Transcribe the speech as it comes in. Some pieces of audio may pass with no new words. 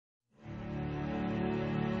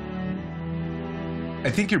I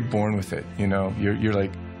think you're born with it, you know? You're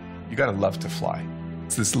like, you gotta love to fly.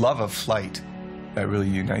 It's this love of flight that really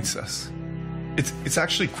unites us. It's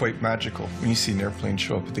actually quite magical when you see an airplane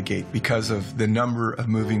show up at the gate because of the number of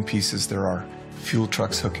moving pieces there are. Fuel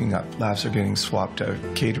trucks hooking up, labs are getting swapped out,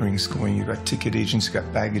 catering's going, you've got ticket agents, you've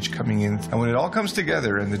got baggage coming in. And when it all comes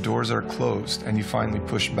together and the doors are closed and you finally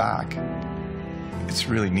push back, it's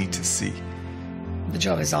really neat to see. The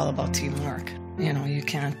job is all about teamwork. You know, you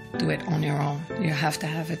can't do it on your own. You have to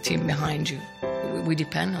have a team behind you. We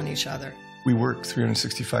depend on each other. We work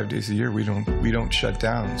 365 days a year. We don't shut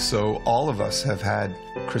down. So all of us have had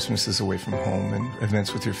Christmases away from home and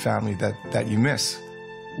events with your family that you miss.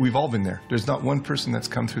 We've all been there. There's not one person that's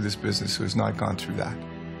come through this business who has not gone through that.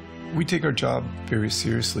 We take our job very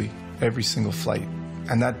seriously, every single flight,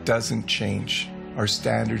 and that doesn't change. Our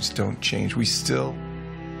standards don't change. We still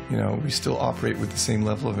operate with the same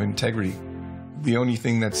level of integrity. The only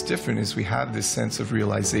thing that's different is we have this sense of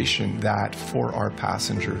realization that for our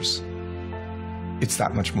passengers, it's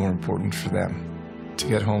that much more important for them to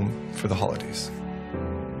get home for the holidays.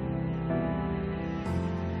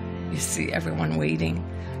 You see everyone waiting,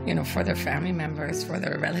 you know, for their family members, for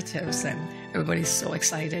their relatives, and everybody's so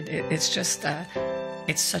excited. It's just,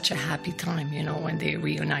 it's such a happy time, you know, when they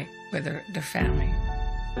reunite with their family.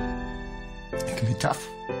 It can be tough.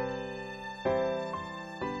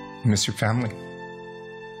 You miss your family.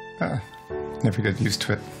 Never get used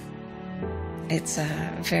to it. It's a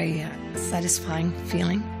very satisfying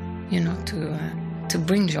feeling, you know, to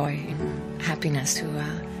bring joy and happiness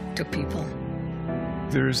to people.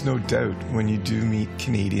 There is no doubt when you do meet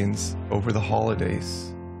Canadians over the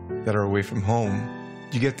holidays that are away from home,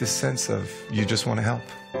 you get this sense of you just want to help.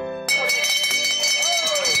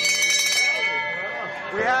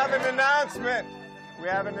 We have an announcement. We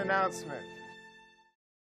have an announcement.